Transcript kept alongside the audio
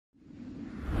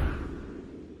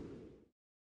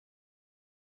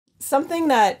something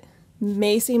that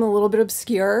may seem a little bit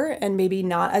obscure and maybe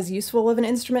not as useful of an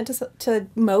instrument to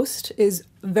most is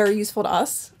very useful to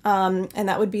us, and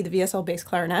that would be the VSL bass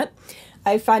clarinet.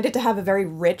 I find it to have a very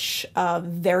rich,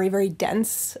 very, very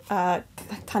dense kind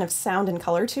of sound and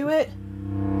color to it.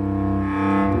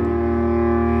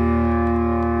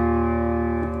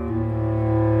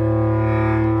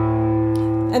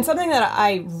 And something that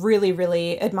I really,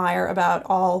 really admire about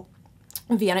all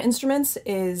Vienna instruments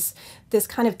is this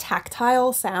kind of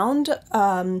tactile sound.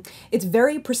 It's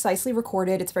very precisely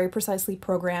recorded, it's very precisely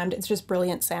programmed, it's just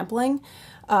brilliant sampling.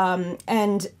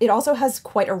 And it also has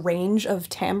quite a range of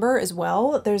timbre as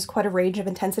well. There's quite a range of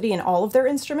intensity in all of their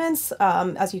instruments,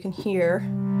 as you can hear.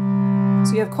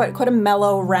 So you have quite a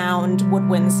mellow, round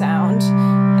woodwind sound.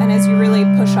 And as you really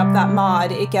push up that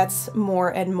mod, it gets more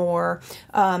and more,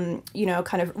 you know,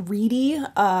 kind of reedy,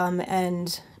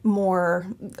 and more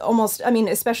almost, I mean,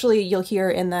 especially you'll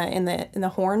hear in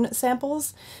the horn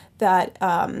samples that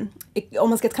it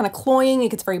almost gets kind of cloying, it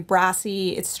gets very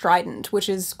brassy, it's strident, which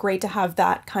is great to have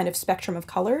that kind of spectrum of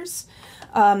colors.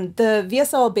 The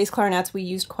VSL bass clarinets we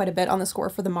used quite a bit on the score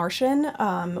for The Martian,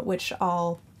 which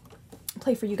I'll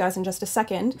play for you guys in just a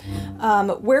second.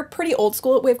 We're pretty old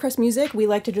school at Wavecrest Music. We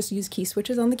like to just use key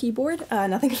switches on the keyboard,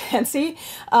 nothing fancy.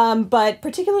 But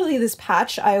particularly this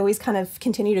patch, I always kind of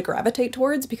continue to gravitate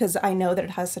towards because I know that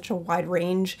it has such a wide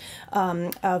range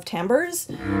of timbres.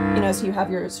 You know, so you have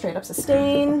your straight up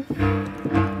sustain,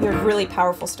 you have really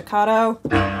powerful staccato.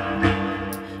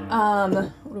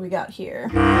 What do we got here?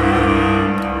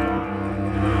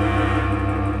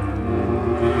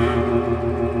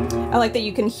 I like that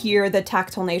you can hear the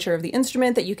tactile nature of the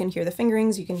instrument, that you can hear the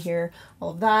fingerings, you can hear all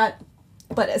of that,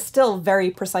 but it's still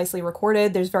very precisely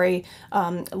recorded. There's very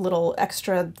little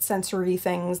extra sensory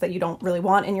things that you don't really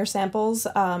want in your samples.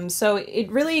 So it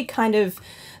really kind of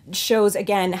shows,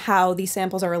 again, how these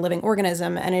samples are a living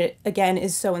organism, and it, again,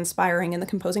 is so inspiring in the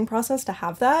composing process to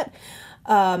have that.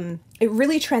 It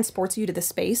really transports you to the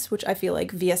space, which I feel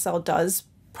like VSL does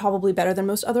probably better than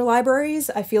most other libraries.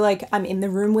 I feel like I'm in the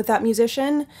room with that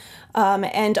musician.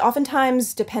 And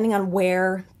oftentimes, depending on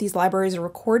where these libraries are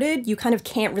recorded, you kind of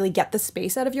can't really get the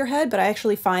space out of your head, but I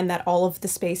actually find that all of the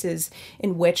spaces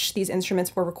in which these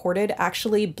instruments were recorded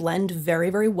actually blend very,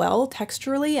 very well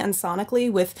texturally and sonically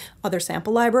with other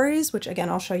sample libraries, which again,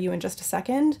 I'll show you in just a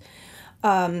second.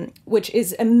 Which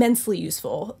is immensely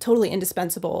useful, totally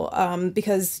indispensable,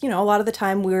 because, you know, a lot of the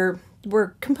time we're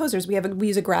composers, we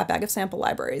use a grab bag of sample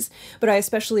libraries, but I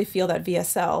especially feel that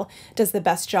VSL does the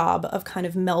best job of kind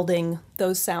of melding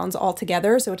those sounds all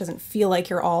together so it doesn't feel like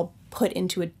you're all put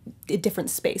into a different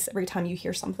space every time you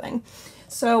hear something.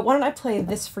 So why don't I play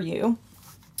this for you?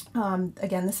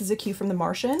 Again, this is a cue from The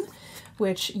Martian,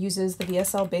 which uses the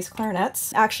VSL bass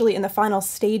clarinets. Actually, in the final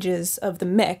stages of the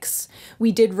mix,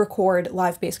 we did record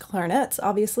live bass clarinets,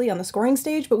 obviously, on the scoring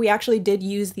stage, but we actually did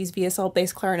use these VSL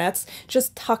bass clarinets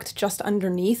just tucked just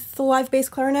underneath the live bass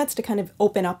clarinets to kind of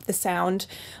open up the sound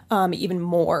even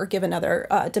more, give another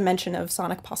dimension of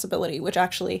sonic possibility, which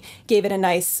actually gave it a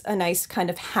nice kind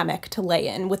of hammock to lay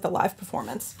in with the live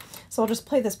performance. So I'll just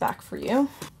play this back for you.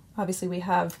 Obviously, we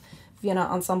have Vienna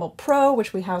Ensemble Pro,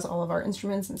 which we house all of our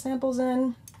instruments and samples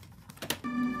in.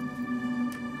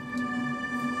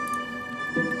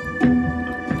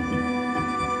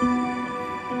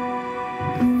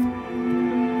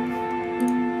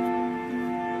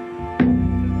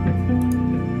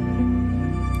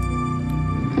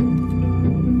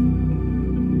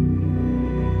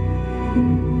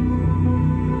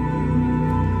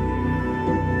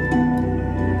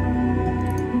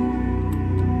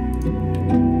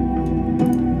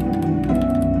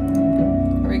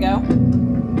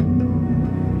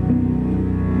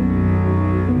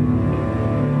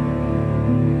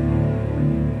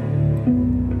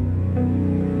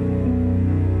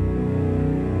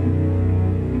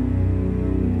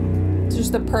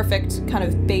 The perfect kind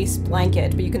of bass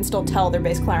blanket, but you can still tell they're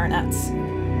bass clarinets.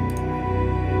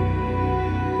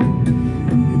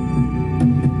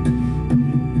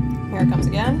 Here it comes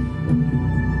again.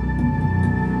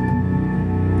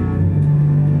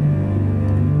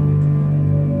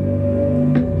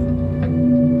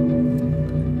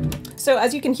 So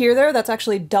as you can hear there, that's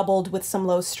actually doubled with some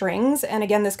low strings. And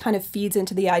again, this kind of feeds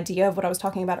into the idea of what I was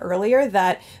talking about earlier,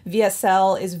 that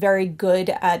VSL is very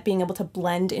good at being able to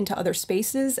blend into other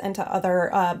spaces and to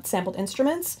other sampled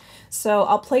instruments. So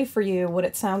I'll play for you what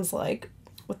it sounds like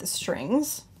with the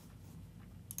strings.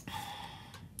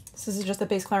 This is just the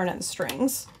bass clarinet and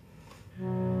strings.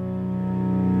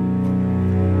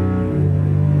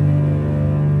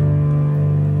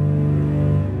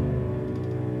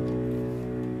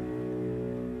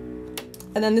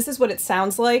 And then this is what it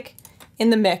sounds like in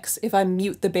the mix if I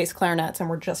mute the bass clarinets and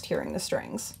we're just hearing the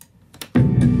strings.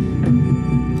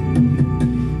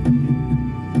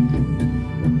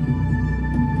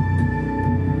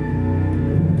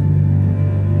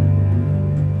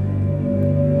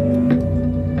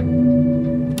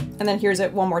 And then here's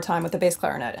it one more time with the bass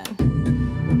clarinet in.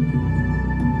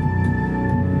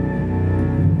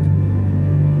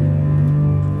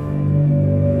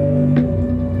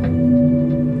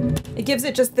 It gives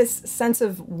it just this sense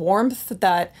of warmth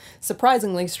that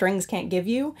surprisingly strings can't give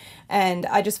you, and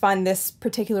I just find this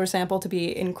particular sample to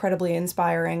be incredibly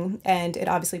inspiring, and it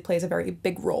obviously plays a very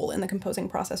big role in the composing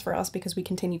process for us because we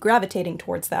continue gravitating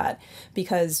towards that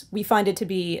because we find it to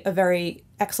be a very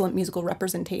excellent musical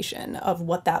representation of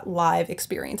what that live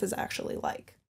experience is actually like.